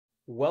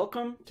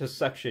Welcome to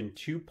section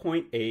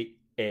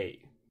 2.8a.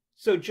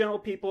 So general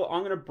people, I'm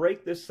going to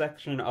break this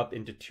section up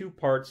into two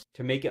parts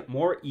to make it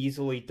more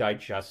easily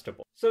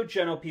digestible. So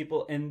general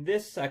people, in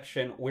this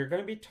section, we're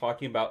going to be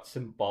talking about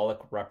symbolic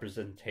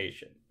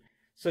representation.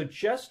 So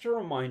just to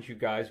remind you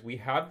guys, we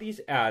have these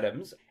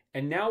atoms,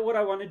 and now what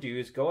I want to do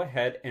is go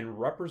ahead and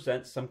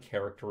represent some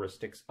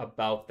characteristics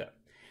about them.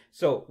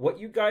 So what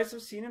you guys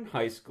have seen in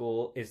high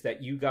school is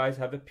that you guys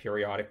have a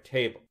periodic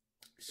table.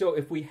 So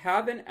if we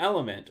have an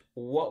element,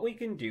 what we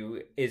can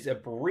do is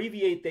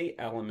abbreviate the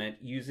element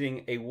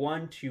using a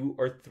 1, 2,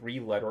 or 3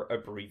 letter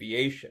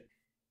abbreviation.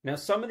 Now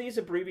some of these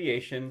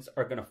abbreviations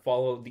are going to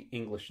follow the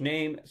English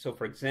name. So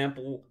for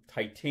example,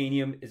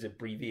 titanium is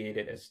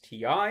abbreviated as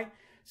Ti.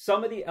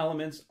 Some of the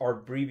elements are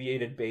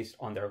abbreviated based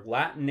on their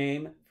Latin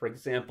name. For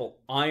example,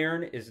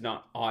 iron is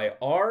not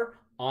IR,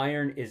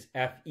 iron is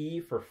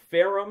Fe for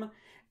ferrum.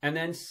 And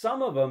then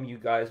some of them, you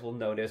guys will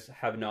notice,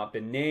 have not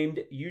been named.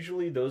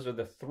 Usually those are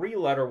the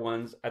 3-letter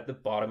ones at the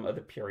bottom of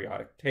the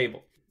periodic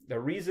table. The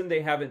reason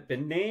they haven't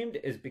been named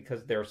is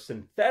because they're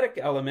synthetic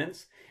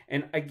elements.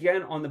 And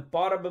again, on the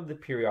bottom of the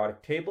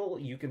periodic table,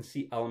 you can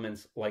see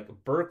elements like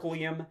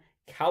berkelium,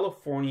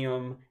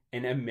 californium,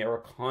 and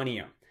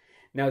americanium.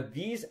 Now,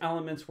 these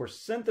elements were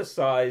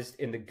synthesized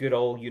in the good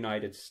old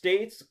United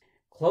States,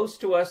 close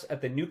to us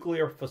at the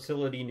nuclear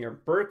facility near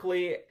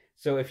Berkeley.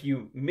 So if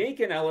you make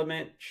an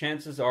element,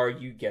 chances are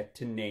you get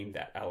to name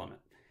that element.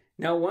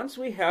 Now, once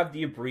we have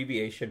the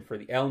abbreviation for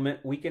the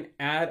element, we can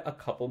add a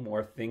couple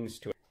more things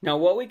to it. Now,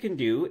 what we can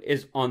do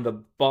is on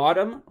the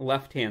bottom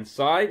left-hand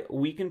side,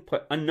 we can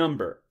put a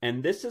number,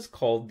 and this is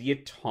called the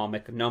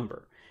atomic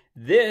number.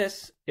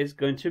 This is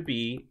going to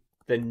be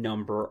the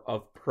number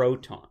of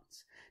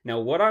protons.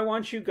 Now, what I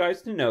want you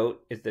guys to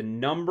note is the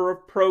number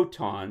of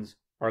protons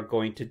are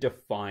going to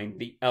define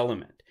the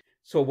element.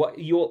 So what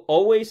you'll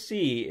always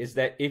see is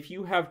that if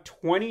you have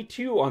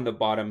 22 on the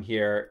bottom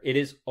here, it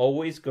is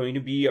always going to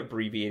be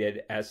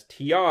abbreviated as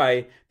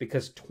Ti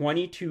because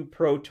 22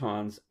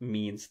 protons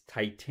means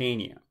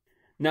titanium.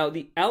 Now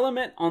the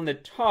element on the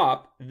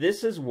top,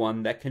 this is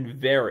one that can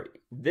vary.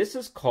 This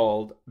is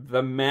called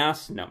the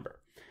mass number.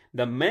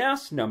 The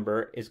mass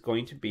number is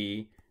going to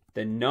be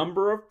the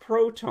number of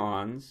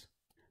protons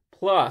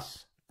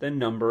plus the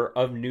number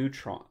of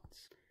neutrons.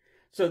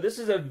 So this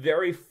is a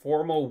very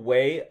formal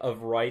way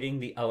of writing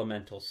the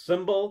elemental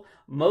symbol.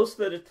 Most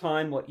of the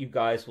time what you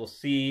guys will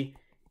see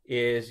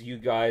is you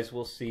guys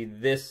will see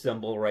this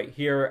symbol right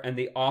here, and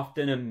they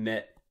often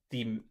omit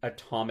the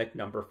atomic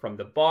number from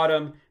the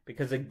bottom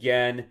because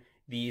again,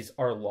 these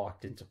are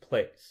locked into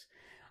place.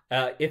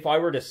 If I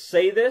were to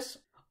say this,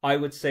 I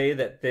would say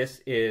that this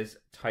is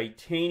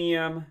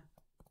titanium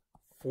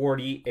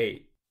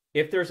 48.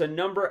 If there's a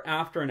number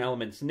after an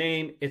element's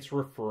name, it's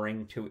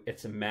referring to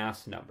its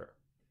mass number.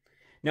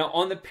 Now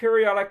on the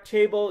periodic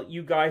table,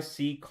 you guys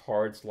see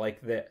cards like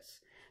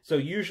this. So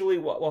usually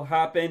what will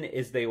happen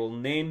is they will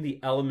name the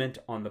element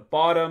on the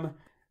bottom.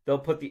 They'll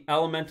put the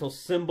elemental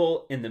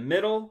symbol in the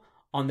middle.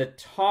 On the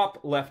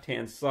top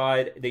left-hand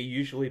side, they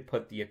usually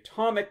put the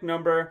atomic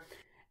number.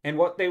 And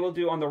what they will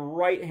do on the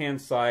right-hand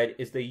side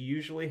is they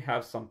usually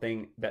have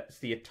something that's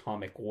the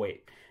atomic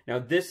weight. Now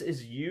this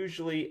is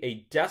usually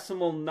a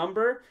decimal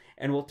number,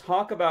 and we'll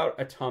talk about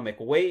atomic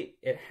weight.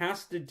 It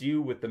has to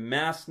do with the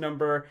mass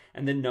number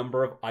and the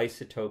number of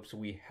isotopes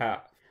we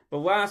have. The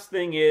last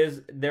thing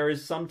is there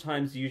is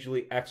sometimes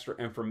usually extra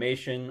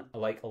information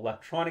like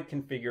electronic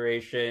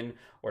configuration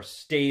or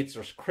states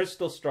or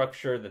crystal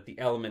structure that the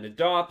element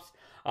adopts,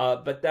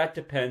 but that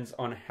depends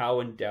on how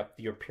in-depth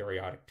your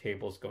periodic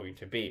table is going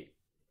to be.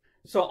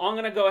 So I'm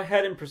going to go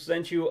ahead and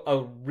present you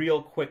a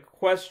real quick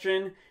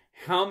question.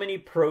 How many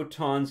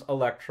protons,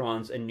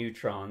 electrons, and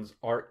neutrons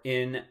are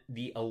in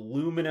the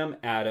aluminum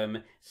atom,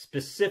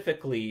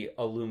 specifically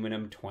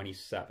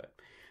aluminum-27?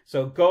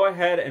 So go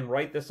ahead and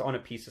write this on a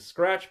piece of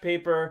scratch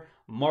paper,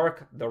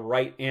 mark the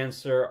right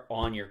answer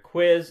on your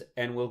quiz,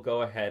 and we'll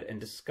go ahead and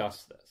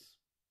discuss this.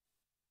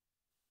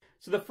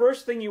 So the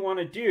first thing you want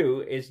to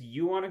do is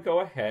you want to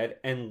go ahead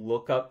and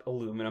look up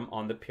aluminum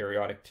on the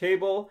periodic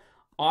table.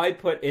 I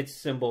put its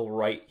symbol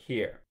right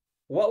here.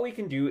 What we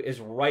can do is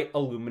write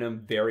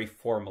aluminum very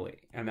formally,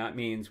 and that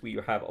means we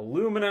have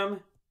aluminum,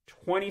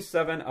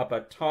 27 up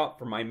at top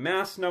for my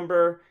mass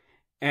number,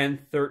 and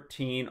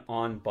 13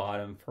 on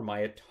bottom for my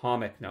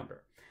atomic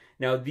number.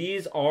 Now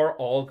these are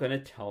all going to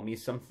tell me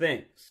some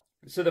things.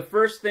 So the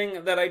first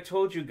thing that I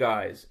told you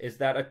guys is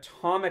that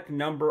atomic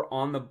number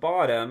on the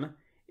bottom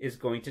is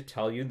going to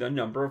tell you the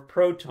number of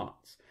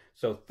protons.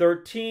 So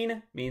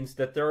 13 means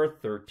that there are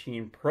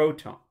 13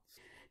 protons.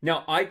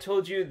 Now, I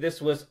told you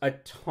this was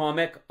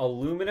atomic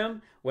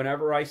aluminum.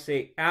 Whenever I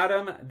say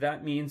atom,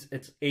 that means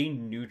it's a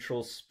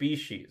neutral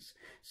species.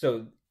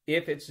 So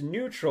if it's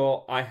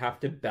neutral, I have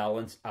to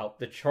balance out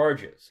the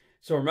charges.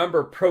 So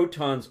remember,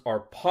 protons are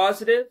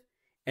positive.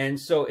 And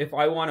so if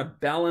I want to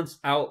balance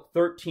out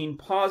 13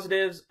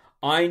 positives,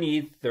 I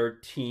need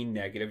 13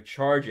 negative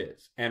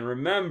charges. And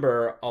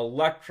remember,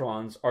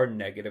 electrons are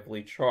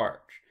negatively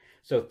charged.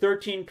 So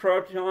 13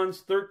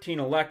 protons, 13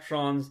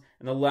 electrons.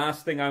 And the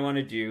last thing I want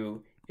to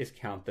do is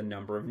count the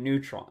number of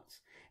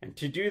neutrons. And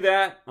to do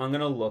that, I'm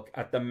going to look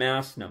at the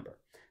mass number.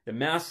 The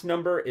mass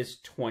number is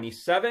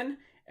 27,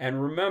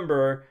 and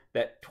remember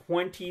that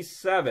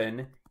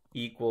 27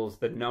 equals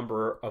the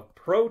number of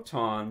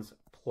protons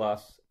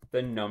plus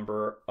the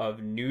number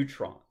of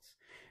neutrons.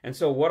 And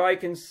so what I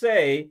can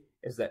say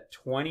is that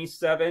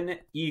 27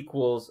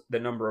 equals the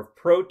number of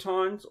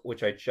protons,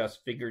 which I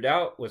just figured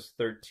out was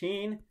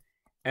 13,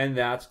 and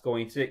that's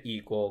going to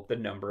equal the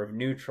number of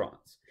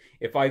neutrons.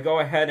 If I go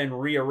ahead and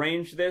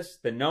rearrange this,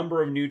 the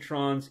number of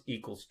neutrons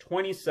equals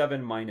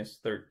 27 minus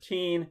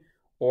 13,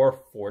 or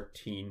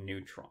 14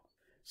 neutrons.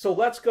 So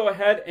let's go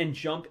ahead and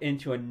jump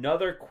into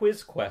another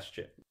quiz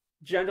question.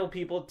 Gentle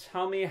people,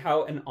 tell me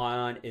how an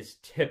ion is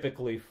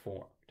typically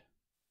formed.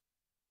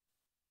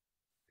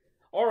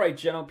 All right,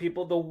 gentle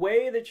people, the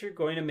way that you're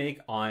going to make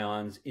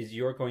ions is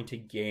you're going to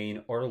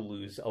gain or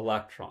lose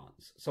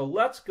electrons. So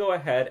let's go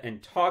ahead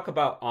and talk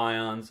about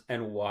ions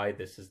and why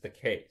this is the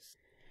case.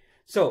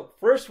 So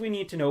first we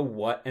need to know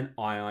what an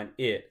ion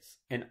is.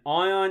 An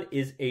ion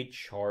is a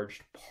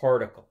charged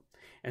particle.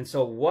 And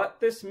so what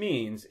this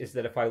means is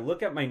that if I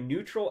look at my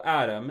neutral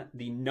atom,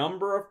 the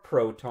number of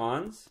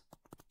protons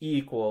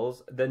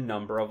equals the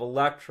number of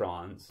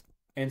electrons.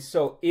 And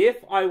so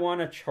if I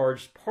want a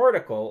charged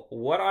particle,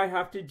 what I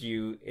have to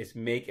do is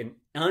make an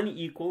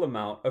unequal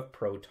amount of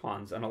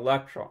protons and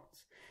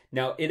electrons.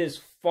 Now, it is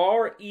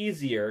far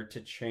easier to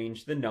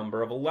change the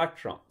number of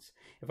electrons.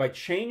 If I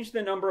change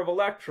the number of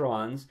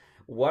electrons,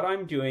 what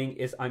I'm doing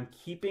is I'm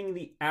keeping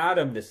the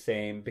atom the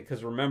same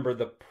because remember,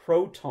 the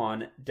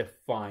proton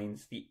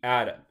defines the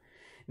atom.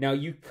 Now,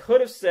 you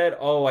could have said,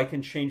 oh, I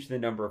can change the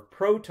number of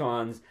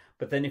protons,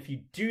 but then if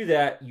you do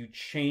that, you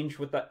change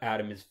what the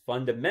atom is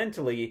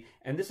fundamentally,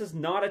 and this is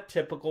not a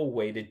typical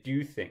way to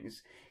do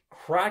things.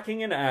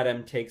 Cracking an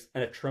atom takes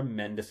a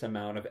tremendous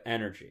amount of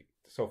energy.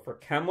 So for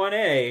Chem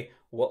 1A,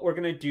 what we're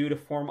going to do to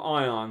form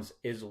ions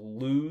is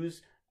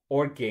lose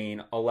or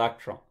gain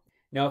electrons.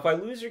 Now, if I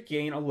lose or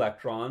gain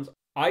electrons,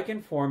 I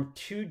can form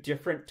two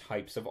different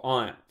types of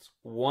ions.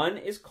 One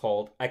is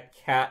called a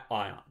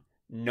cation,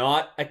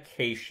 not a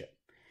cation.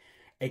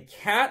 A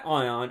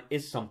cation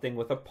is something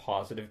with a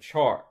positive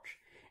charge.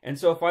 And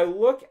so if I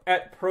look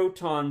at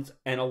protons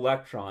and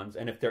electrons,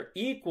 and if they're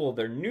equal,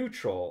 they're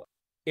neutral.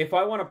 If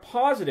I want a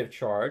positive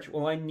charge,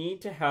 well, I need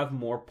to have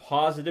more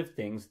positive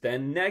things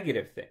than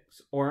negative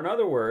things. Or in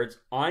other words,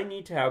 I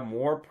need to have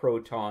more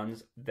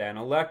protons than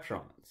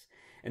electrons.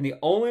 And the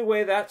only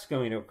way that's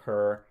going to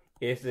occur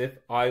is if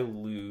I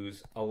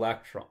lose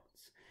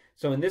electrons.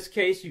 So in this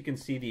case, you can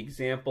see the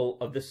example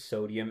of the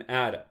sodium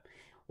atom.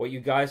 What you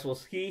guys will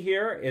see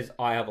here is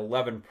I have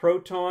 11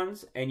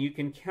 protons, and you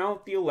can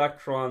count the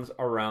electrons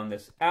around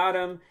this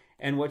atom,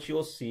 and what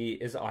you'll see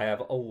is I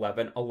have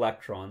 11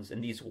 electrons in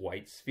these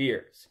white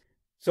spheres.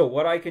 So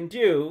what I can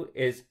do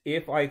is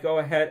if I go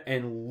ahead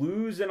and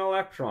lose an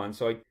electron,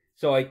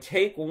 so I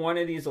take one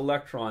of these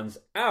electrons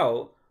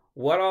out,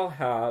 what I'll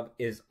have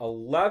is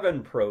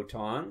 11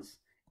 protons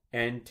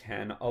and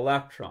 10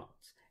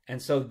 electrons.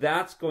 And so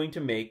that's going to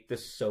make the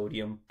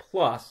sodium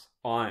plus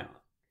ion.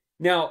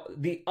 Now,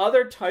 the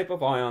other type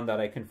of ion that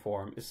I can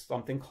form is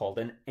something called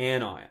an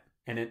anion.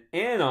 And an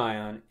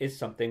anion is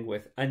something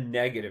with a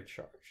negative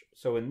charge.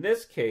 So in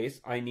this case,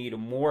 I need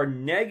more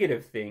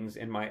negative things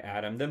in my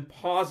atom than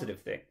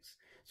positive things.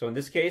 So in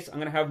this case, I'm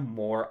going to have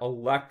more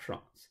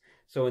electrons.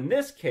 So in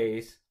this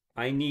case,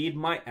 I need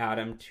my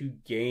atom to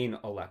gain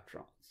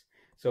electrons.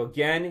 So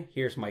again,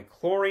 here's my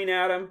chlorine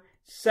atom,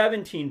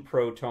 17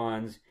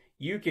 protons.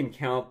 You can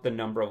count the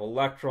number of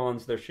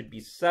electrons. There should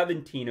be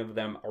 17 of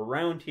them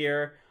around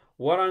here.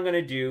 What I'm going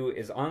to do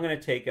is I'm going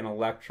to take an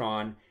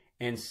electron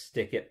and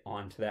stick it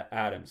onto that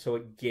atom. So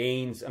it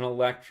gains an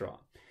electron.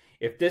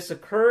 If this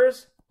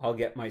occurs, I'll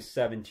get my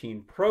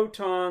 17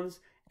 protons,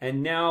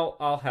 and now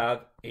I'll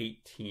have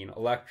 18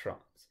 electrons.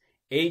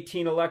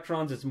 18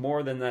 electrons is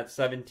more than that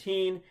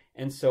 17,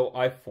 and so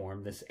I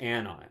form this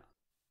anion.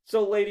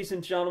 So ladies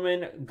and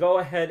gentlemen, go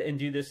ahead and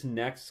do this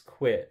next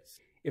quiz.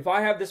 If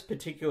I have this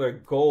particular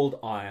gold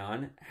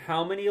ion,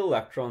 how many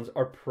electrons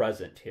are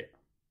present here?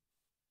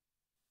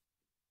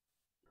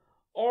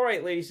 All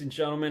right, ladies and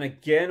gentlemen,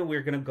 again,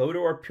 we're going to go to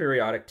our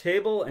periodic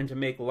table, and to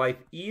make life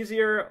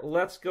easier,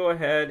 let's go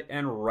ahead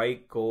and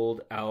write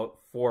gold out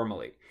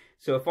formally.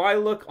 So if I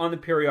look on the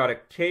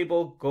periodic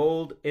table,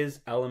 gold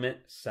is element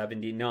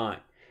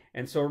 79.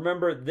 And so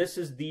remember, this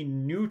is the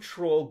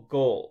neutral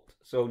gold.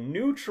 So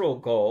neutral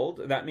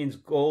gold, that means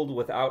gold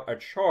without a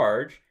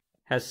charge,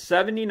 has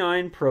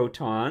 79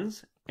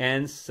 protons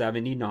and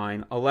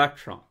 79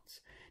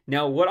 electrons.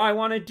 Now, what I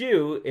want to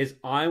do is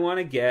I want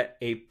to get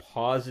a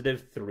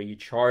positive 3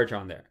 charge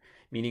on there,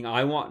 meaning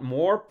I want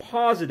more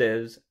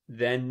positives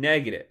than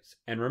negatives.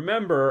 And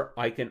remember,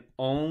 I can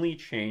only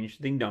change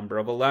the number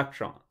of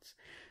electrons.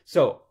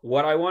 So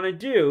what I want to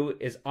do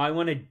is I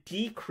want to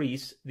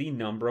decrease the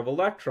number of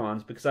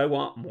electrons because I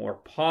want more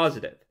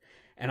positive.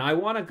 And I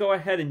want to go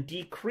ahead and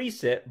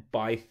decrease it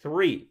by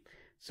 3.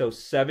 So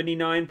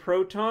 79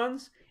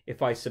 protons,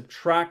 if I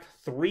subtract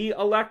 3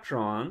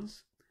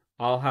 electrons,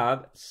 I'll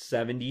have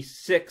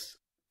 76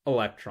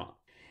 electrons.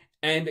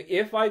 And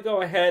if I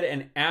go ahead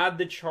and add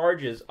the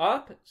charges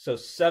up, so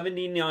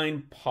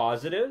 79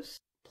 positives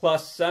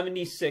plus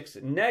 76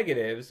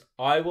 negatives,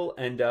 I will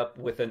end up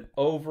with an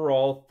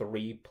overall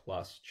 3+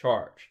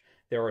 charge.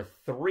 There are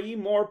 3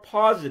 more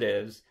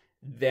positives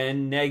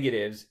than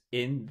negatives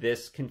in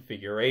this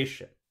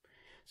configuration.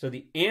 So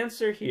the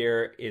answer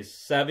here is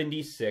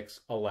 76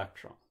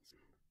 electrons.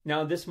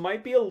 Now this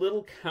might be a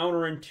little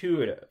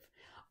counterintuitive.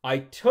 I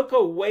took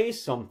away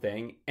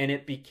something and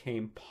it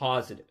became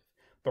positive.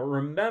 But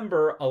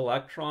remember,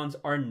 electrons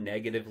are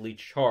negatively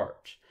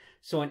charged.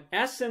 So in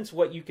essence,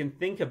 what you can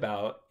think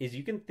about is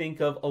you can think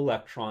of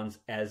electrons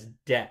as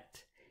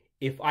debt.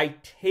 If I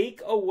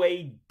take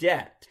away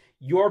debt,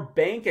 your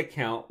bank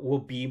account will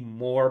be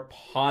more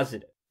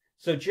positive.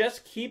 So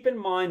just keep in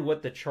mind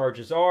what the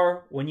charges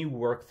are when you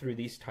work through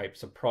these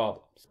types of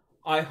problems.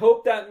 I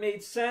hope that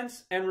made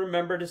sense, and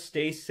remember to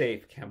stay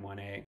safe, Chem 1A.